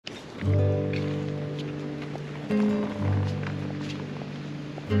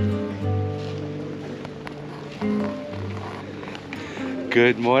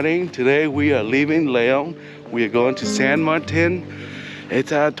Good morning. Today we are leaving Leon. We are going to San Martin.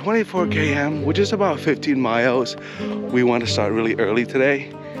 It's at 24 km, which is about 15 miles. We want to start really early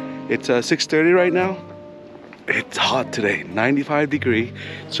today. It's 6:30 right now. It's hot today, 95 degrees.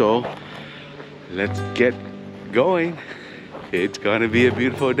 So let's get going. It's gonna be a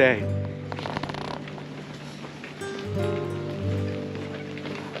beautiful day.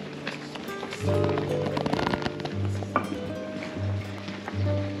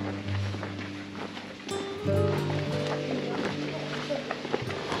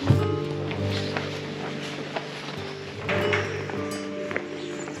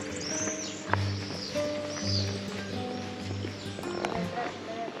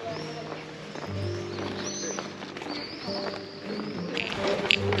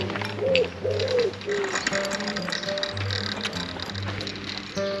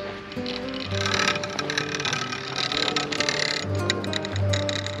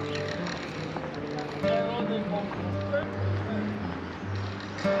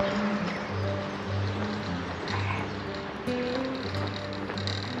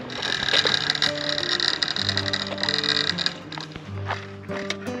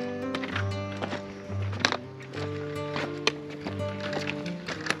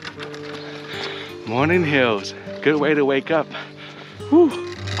 Morning hills, good way to wake up. Whew.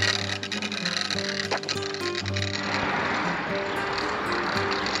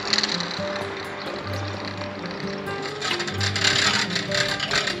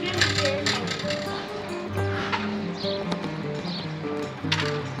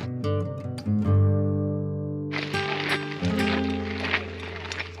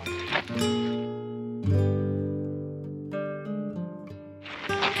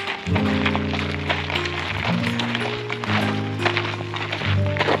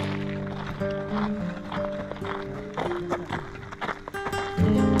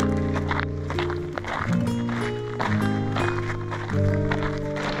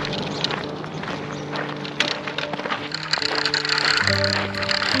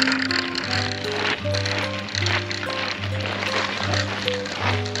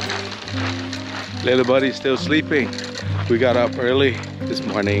 Little buddy's still sleeping. We got up early this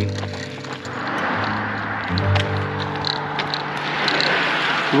morning.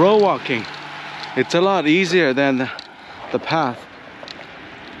 Road walking. It's a lot easier than the path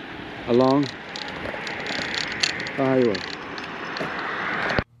along the highway.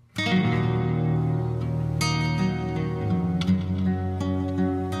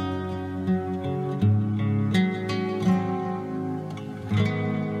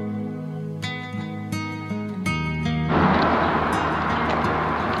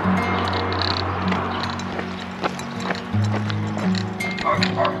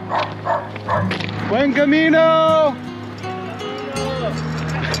 Buen camino!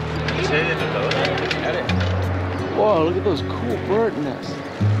 Whoa, look at those cool bird nests.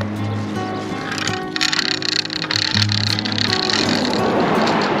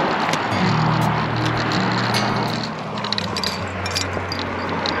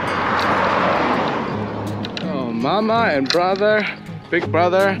 Oh, mama and brother, big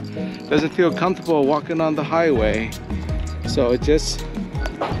brother, doesn't feel comfortable walking on the highway. So it just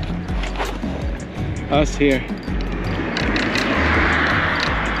us here.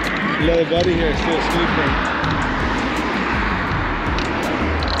 Little buddy here is still sleeping.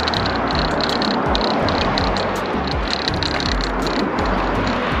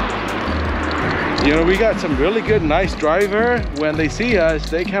 You know, we got some really good, nice driver. When they see us,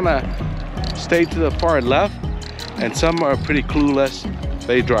 they kind of stay to the far left, and some are pretty clueless.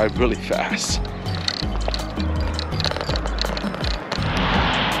 They drive really fast.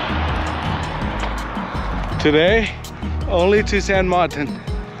 Today, only to San Martin.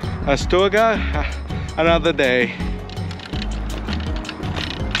 Astorga, another day.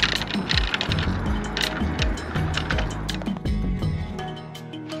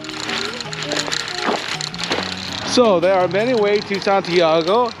 So there are many ways to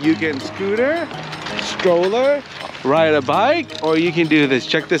Santiago. You can scooter, stroller, ride a bike, or you can do this.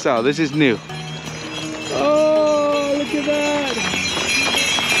 Check this out, this is new. Oh, look at that.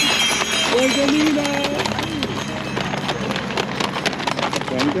 Buen camino.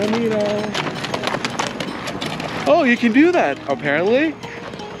 Buen camino. Oh, you can do that, apparently.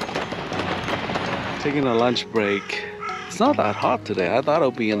 Taking a lunch break. It's not that hot today. I thought it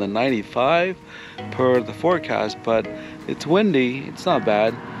would be in the 95 per the forecast, but it's windy. It's not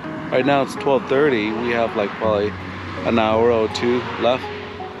bad. Right now it's 12:30. We have like probably an hour or two left.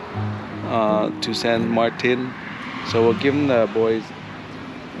 to San Martin. So we'll give the boys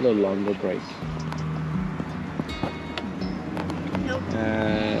a little longer break. Nope.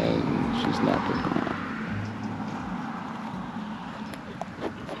 And she's napping.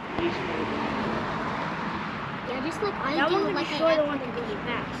 Yeah, just like I do, like I don't want to go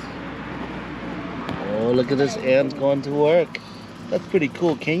fast. Oh, look at this ant going to work. That's pretty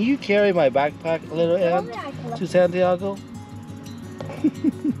cool. Can you carry my backpack, little ant, to Santiago? That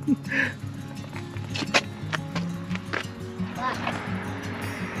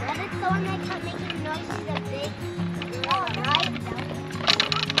is the one that kept making noises that big. Right?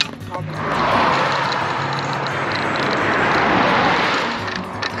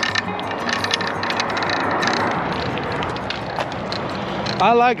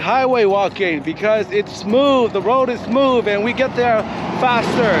 I like highway walking because it's smooth, the road is smooth, and we get there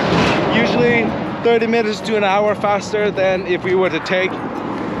faster. Usually 30 minutes to an hour faster than if we were to take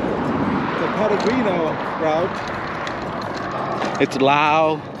the Pellegrino route. It's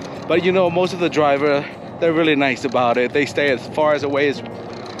loud, but you know, most of the drivers, they're really nice about it. They stay as far away as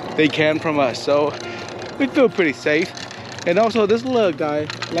they can from us, so we feel pretty safe. And also this little guy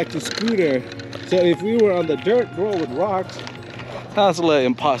likes a scooter, so if we were on the dirt road with rocks, that's a little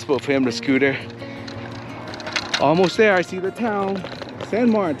impossible for him to scooter. Almost there, I see the town, San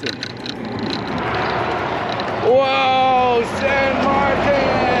Martin. Whoa, San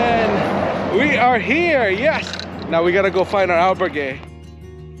Martin! We are here, yes! Now we gotta go find our albergue.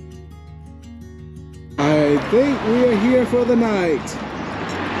 I think we are here for the night.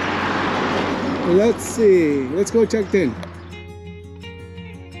 Let's see, let's go check in.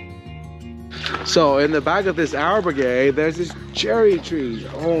 So in the back of this albergue, there's this cherry tree.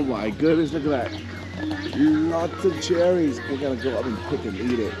 Oh my goodness, look at that. Lots of cherries. We're gonna go up and pick and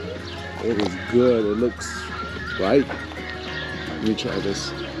eat it. It is good, it looks right. Let me try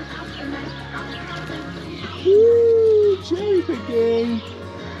this. Woo, cherry picking.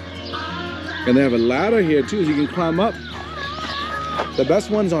 And they have a ladder here too, so you can climb up. The best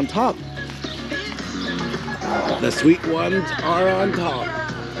one's on top. The sweet ones are on top.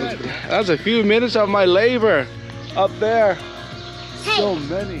 That's a few minutes of my labor up there. Hey. So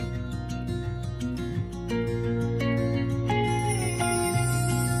many.